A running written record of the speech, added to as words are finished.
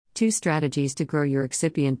2 strategies to grow your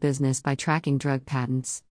excipient business by tracking drug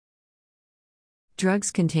patents.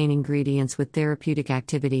 Drugs contain ingredients with therapeutic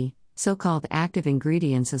activity, so-called active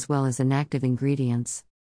ingredients as well as inactive ingredients.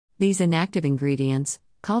 These inactive ingredients,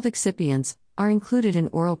 called excipients, are included in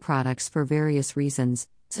oral products for various reasons,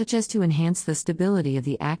 such as to enhance the stability of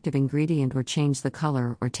the active ingredient or change the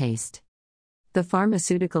color or taste. The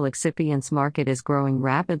pharmaceutical excipients market is growing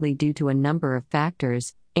rapidly due to a number of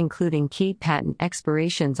factors, including key patent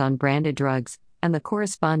expirations on branded drugs, and the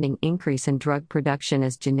corresponding increase in drug production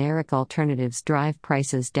as generic alternatives drive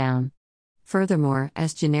prices down. Furthermore,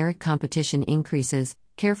 as generic competition increases,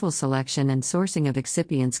 careful selection and sourcing of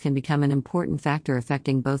excipients can become an important factor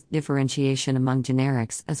affecting both differentiation among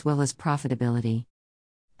generics as well as profitability.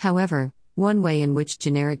 However, one way in which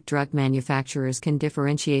generic drug manufacturers can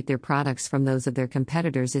differentiate their products from those of their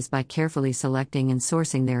competitors is by carefully selecting and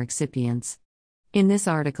sourcing their excipients. In this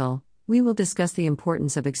article, we will discuss the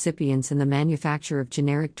importance of excipients in the manufacture of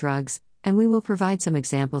generic drugs, and we will provide some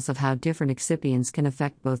examples of how different excipients can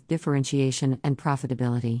affect both differentiation and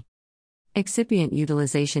profitability. Excipient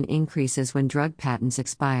utilization increases when drug patents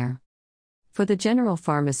expire. For the general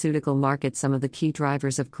pharmaceutical market, some of the key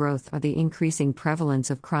drivers of growth are the increasing prevalence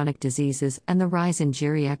of chronic diseases and the rise in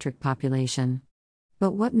geriatric population.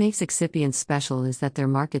 But what makes excipients special is that their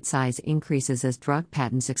market size increases as drug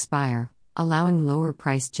patents expire, allowing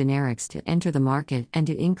lower-priced generics to enter the market and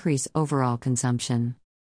to increase overall consumption.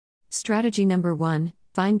 Strategy number 1: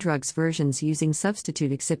 find drugs versions using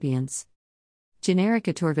substitute excipients. Generic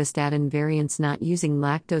atorvastatin variants not using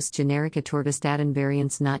lactose. Generic atorvastatin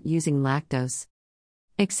variants not using lactose.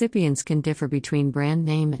 Excipients can differ between brand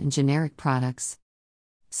name and generic products.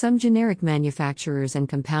 Some generic manufacturers and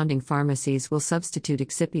compounding pharmacies will substitute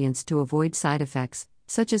excipients to avoid side effects,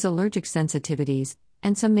 such as allergic sensitivities,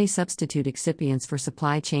 and some may substitute excipients for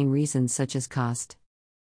supply chain reasons such as cost.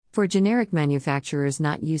 For generic manufacturers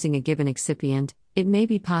not using a given excipient, it may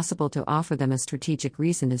be possible to offer them a strategic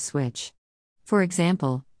reason to switch. For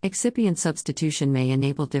example, excipient substitution may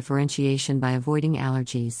enable differentiation by avoiding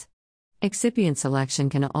allergies. Excipient selection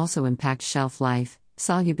can also impact shelf life,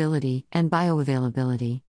 solubility, and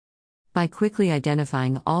bioavailability. By quickly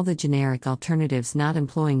identifying all the generic alternatives not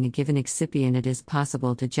employing a given excipient, it is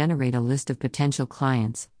possible to generate a list of potential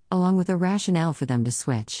clients, along with a rationale for them to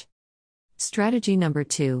switch. Strategy number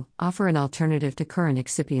 2: offer an alternative to current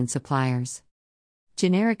excipient suppliers.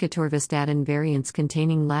 Generic atorvastatin variants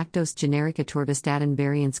containing lactose. Generic atorvastatin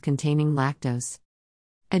variants containing lactose.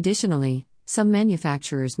 Additionally, some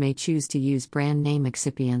manufacturers may choose to use brand name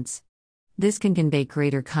excipients. This can convey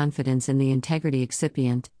greater confidence in the integrity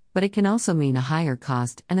excipient, but it can also mean a higher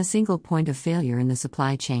cost and a single point of failure in the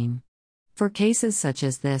supply chain. For cases such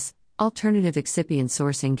as this, alternative excipient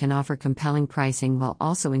sourcing can offer compelling pricing while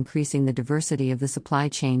also increasing the diversity of the supply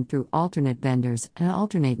chain through alternate vendors and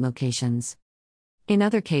alternate locations. In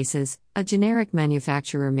other cases, a generic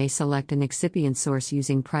manufacturer may select an excipient source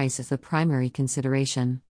using price as the primary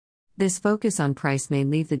consideration. This focus on price may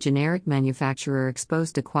leave the generic manufacturer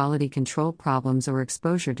exposed to quality control problems or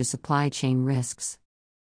exposure to supply chain risks.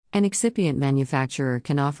 An excipient manufacturer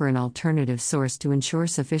can offer an alternative source to ensure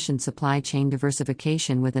sufficient supply chain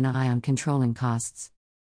diversification with an eye on controlling costs.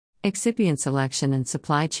 Excipient selection and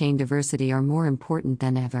supply chain diversity are more important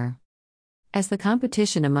than ever. As the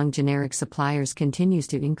competition among generic suppliers continues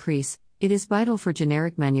to increase, it is vital for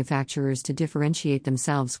generic manufacturers to differentiate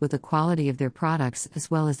themselves with the quality of their products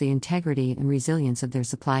as well as the integrity and resilience of their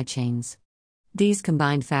supply chains. These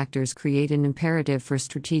combined factors create an imperative for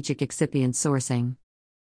strategic excipient sourcing.